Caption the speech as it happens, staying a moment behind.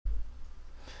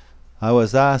I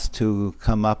was asked to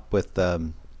come up with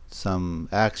some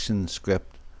action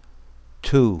script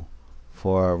 2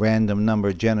 for a random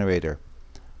number generator.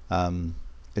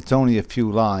 It's only a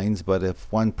few lines, but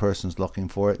if one person's looking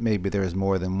for it, maybe there's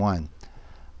more than one.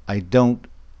 I don't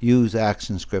use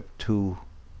action script 2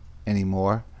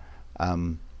 anymore.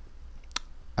 I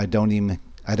don't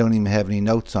even have any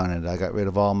notes on it. I got rid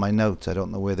of all my notes. I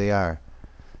don't know where they are.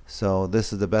 So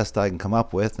this is the best I can come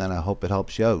up with, and I hope it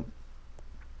helps you out.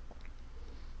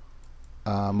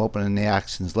 I'm opening the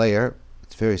actions layer.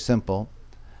 It's very simple.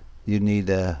 You need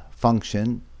a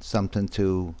function, something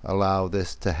to allow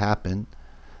this to happen.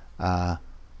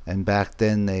 And back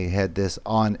then they had this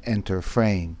on enter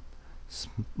frame.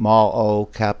 Small o,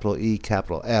 capital E,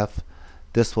 capital F.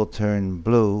 This will turn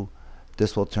blue.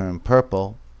 This will turn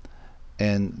purple.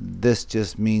 And this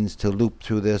just means to loop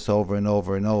through this over and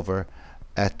over and over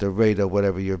at the rate of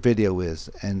whatever your video is.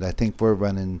 And I think we're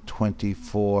running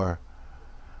 24.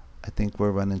 I think we're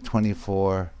running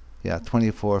 24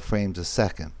 frames a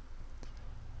second.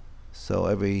 So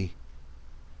every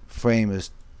frame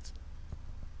is,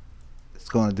 it's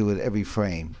going to do it every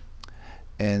frame.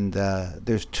 And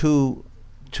there's two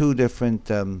different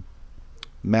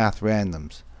math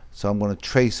randoms. So I'm going to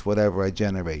trace whatever I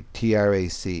generate.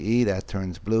 TRACE, that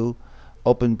turns blue.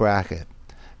 Open bracket.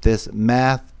 This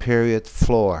math period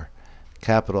floor,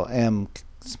 capital M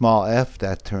small f,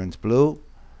 that turns blue.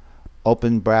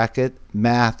 Open bracket,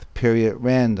 math period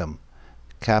random,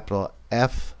 capital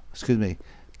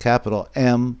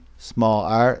M small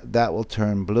r, that will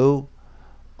turn blue.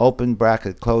 Open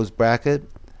bracket, close bracket.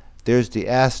 There's the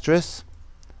asterisk.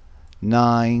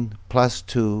 9 plus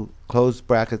 2, close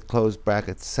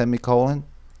bracket, semicolon.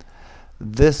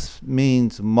 This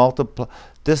means multiply.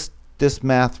 This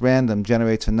math random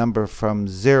generates a number from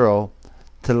 0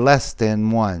 to less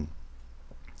than 1.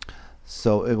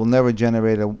 So it will never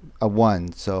generate a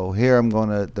 1. So here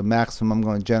the maximum I'm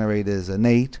going to generate is an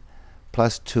 8,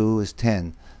 plus 2 is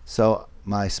 10. So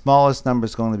my smallest number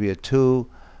is going to be a 2,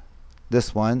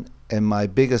 this one, and my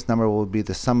biggest number will be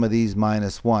the sum of these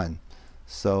minus 1.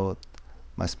 So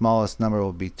my smallest number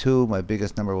will be 2, my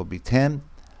biggest number will be 10.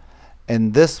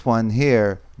 And this one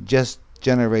here just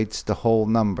generates the whole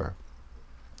number.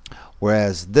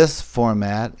 Whereas this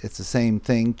format, it's the same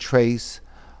thing, trace,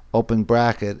 open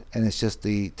bracket, and it's just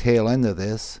the tail end of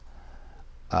this.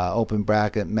 Open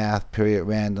bracket, math period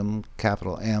random,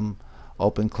 capital M,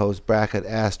 open close bracket,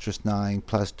 asterisk 9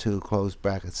 plus 2, close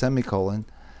bracket, semicolon.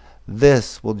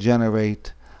 This will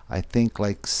generate, I think,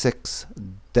 like 6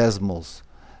 decimals.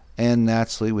 And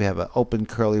naturally we have an open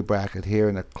curly bracket here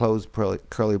and a closed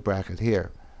curly bracket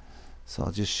here. So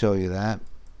I'll just show you that.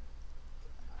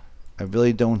 I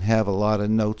really don't have a lot of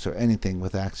notes or anything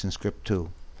with ActionScript 2.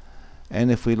 And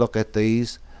if we look at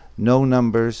these, no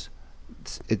numbers.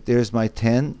 There's my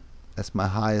 10. That's my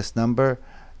highest number.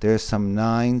 There's some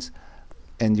 9s.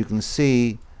 And you can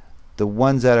see the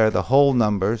ones that are the whole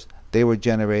numbers, they were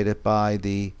generated by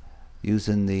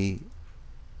using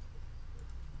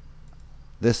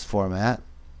this format.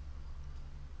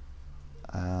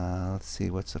 Let's see,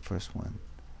 what's the first one?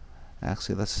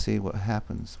 Actually, let's see what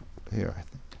happens here. I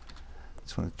think I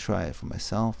just want to try it for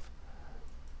myself.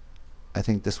 I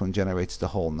think this one generates the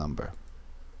whole number.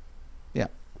 Yeah.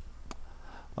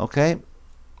 Okay.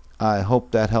 I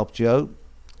hope that helped you out.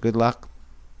 Good luck.